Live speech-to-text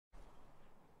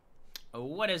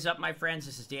What is up, my friends?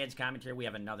 This is Dan's Commentary. We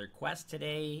have another quest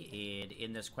today, and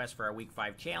in this quest for our Week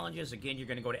 5 challenges, again, you're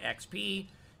going to go to XP,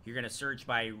 you're going to search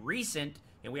by Recent,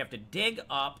 and we have to dig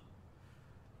up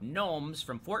Gnomes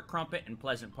from Fort Crumpet and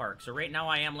Pleasant Park. So right now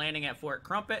I am landing at Fort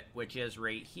Crumpet, which is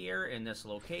right here in this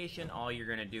location. All you're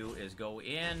going to do is go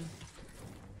in,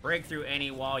 break through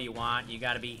any wall you want. You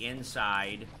got to be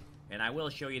inside, and I will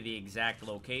show you the exact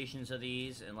locations of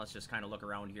these, and let's just kind of look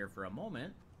around here for a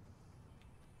moment.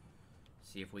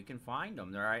 See if we can find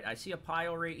them. All right, I see a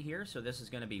pile right here, so this is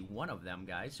going to be one of them,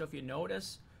 guys. So if you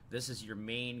notice, this is your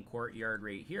main courtyard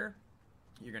right here.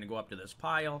 You're going to go up to this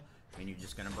pile, and you're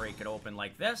just going to break it open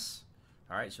like this.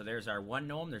 All right, so there's our one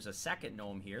gnome. There's a second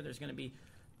gnome here. There's going to be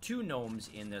two gnomes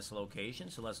in this location,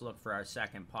 so let's look for our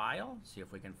second pile, see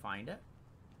if we can find it.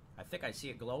 I think I see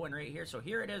it glowing right here, so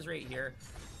here it is right here.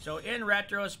 So in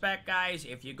retrospect, guys,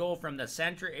 if you go from the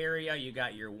center area, you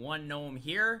got your one gnome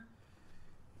here,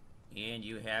 and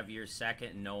you have your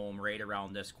second gnome right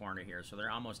around this corner here. So they're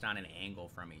almost on an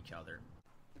angle from each other.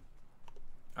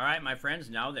 Alright, my friends,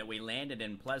 now that we landed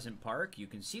in Pleasant Park, you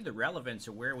can see the relevance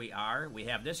of where we are. We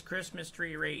have this Christmas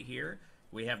tree right here.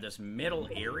 We have this middle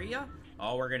area.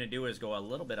 All we're going to do is go a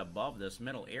little bit above this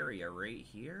middle area right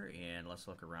here. And let's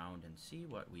look around and see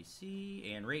what we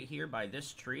see. And right here by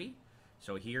this tree.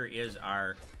 So here is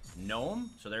our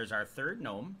gnome. So there's our third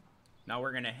gnome. Now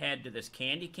we're going to head to this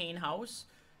candy cane house.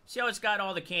 See how it's got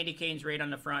all the candy canes right on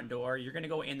the front door? You're going to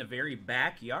go in the very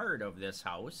backyard of this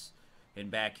house.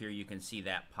 And back here you can see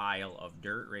that pile of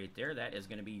dirt right there. That is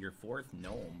going to be your fourth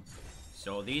gnome.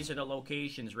 So these are the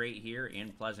locations right here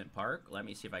in Pleasant Park. Let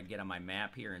me see if I can get on my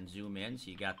map here and zoom in. So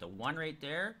you got the one right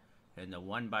there and the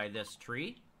one by this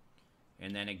tree.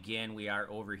 And then again, we are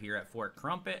over here at Fort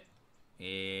Crumpet.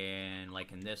 And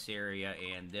like in this area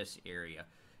and this area.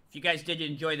 If you guys did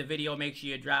enjoy the video, make sure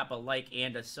you drop a like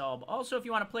and a sub. Also, if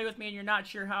you want to play with me and you're not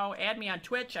sure how, add me on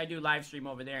Twitch. I do live stream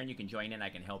over there, and you can join in. I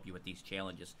can help you with these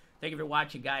challenges. Thank you for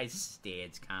watching, guys. This is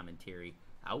Dan's Commentary.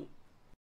 Out.